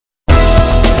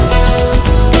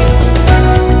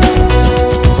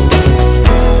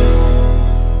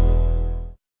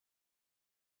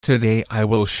Today I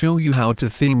will show you how to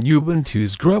theme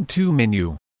Ubuntu's Grub 2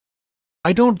 menu.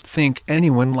 I don't think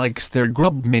anyone likes their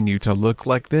Grub menu to look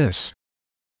like this.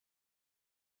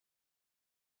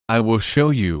 I will show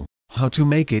you how to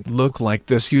make it look like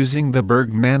this using the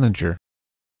Burg Manager.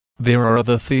 There are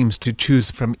other themes to choose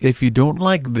from if you don't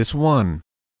like this one.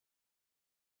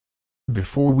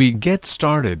 Before we get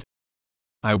started,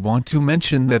 I want to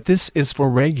mention that this is for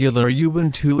regular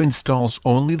Ubuntu installs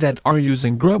only that are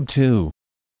using Grub 2.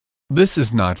 This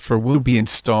is not for Wooby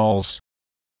installs.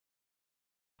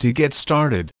 To get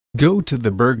started, go to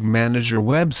the Burg Manager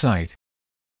website.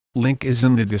 Link is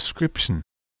in the description.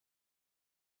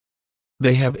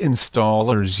 They have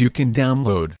installers you can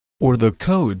download, or the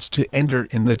codes to enter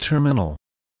in the terminal.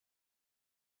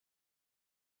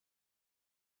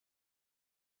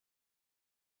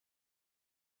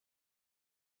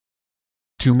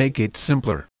 To make it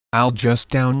simpler, I'll just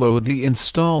download the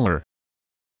installer.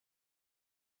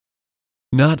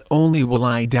 Not only will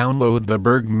I download the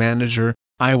Burg Manager,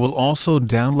 I will also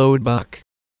download Buck.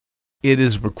 It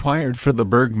is required for the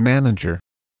Burg Manager.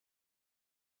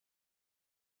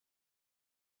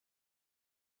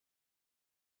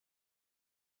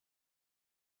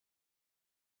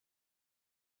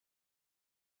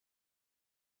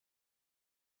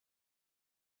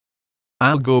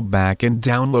 I'll go back and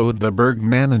download the Burg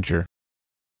Manager.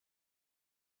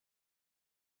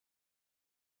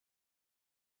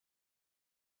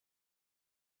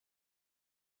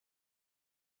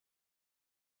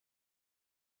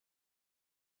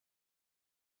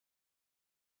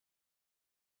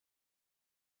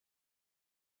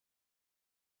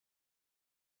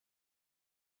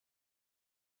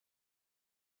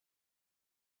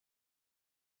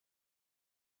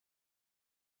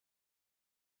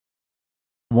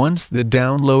 Once the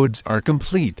downloads are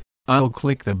complete, I'll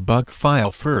click the Buck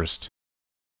file first.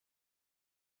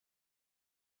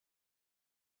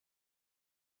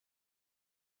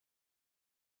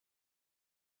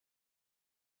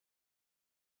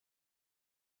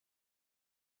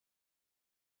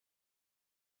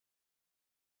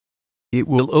 It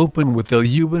will open with the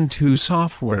Ubuntu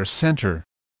Software Center.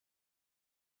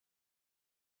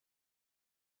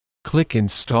 Click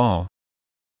Install.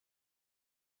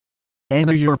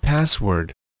 Enter your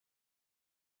password.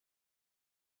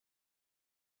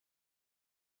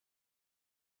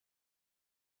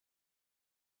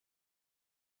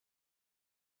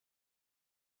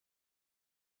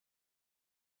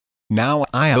 Now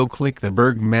I'll click the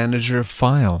Burg Manager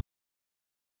file.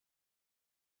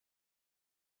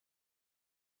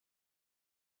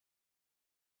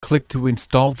 Click to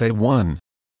install that one.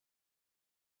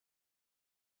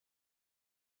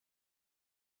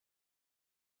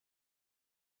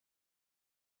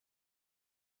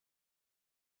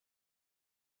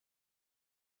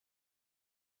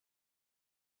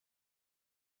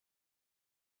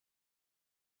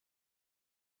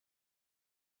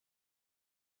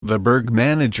 The Burg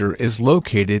Manager is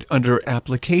located under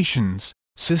Applications,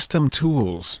 System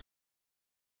Tools.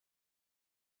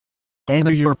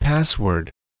 Enter your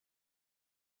password.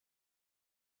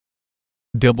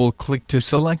 Double-click to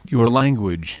select your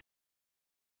language.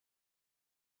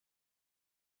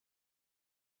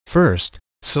 First,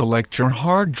 select your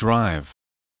hard drive.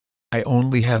 I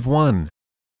only have one.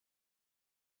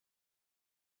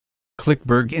 Click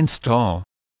Burg Install.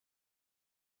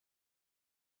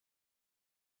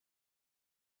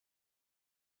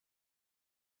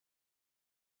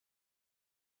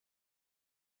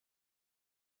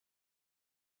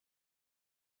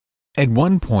 At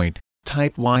one point,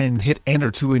 type Y and hit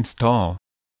Enter to install.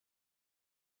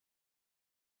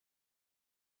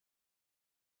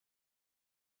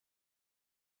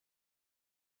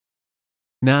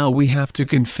 Now we have to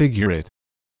configure it.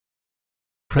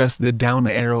 Press the down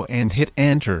arrow and hit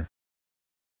Enter.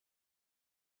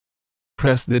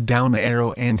 Press the down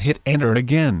arrow and hit Enter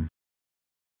again.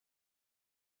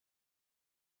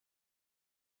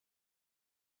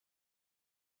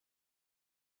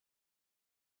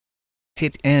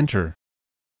 Hit Enter.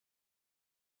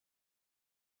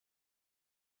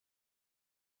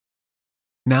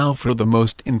 Now for the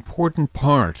most important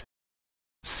part.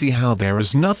 See how there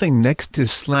is nothing next to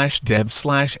 /dev/sda?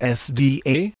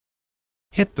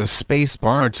 Hit the space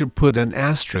bar to put an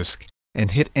asterisk,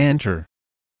 and hit Enter.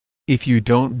 If you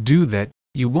don't do that,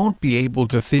 you won't be able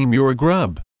to theme your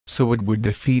Grub, so it would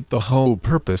defeat the whole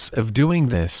purpose of doing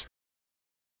this.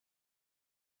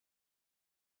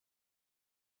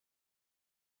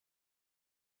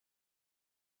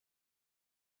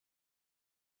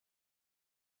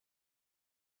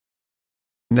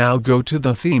 Now go to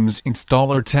the Themes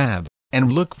Installer tab,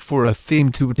 and look for a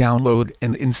theme to download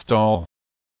and install.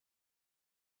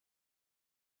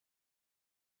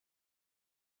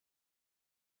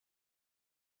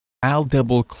 I'll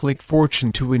double-click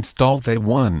Fortune to install that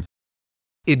one.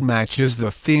 It matches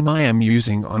the theme I am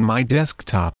using on my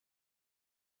desktop.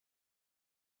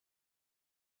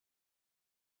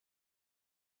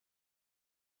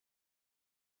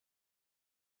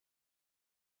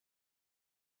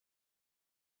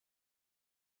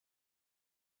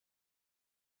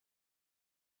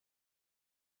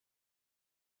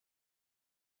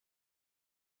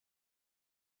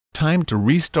 Time to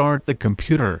restart the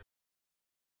computer.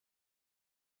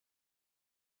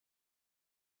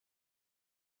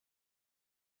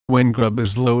 When Grub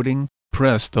is loading,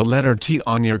 press the letter T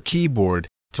on your keyboard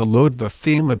to load the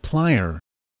theme applier.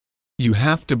 You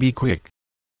have to be quick.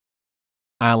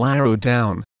 I'll arrow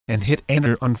down and hit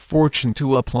enter on Fortune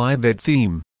to apply that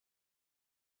theme.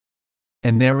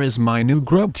 And there is my new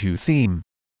Grub 2 theme.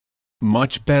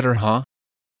 Much better, huh?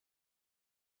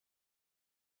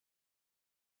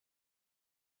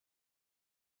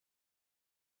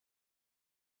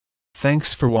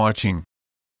 Thanks for watching.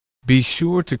 Be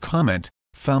sure to comment,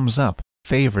 thumbs up,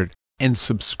 favorite, and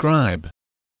subscribe.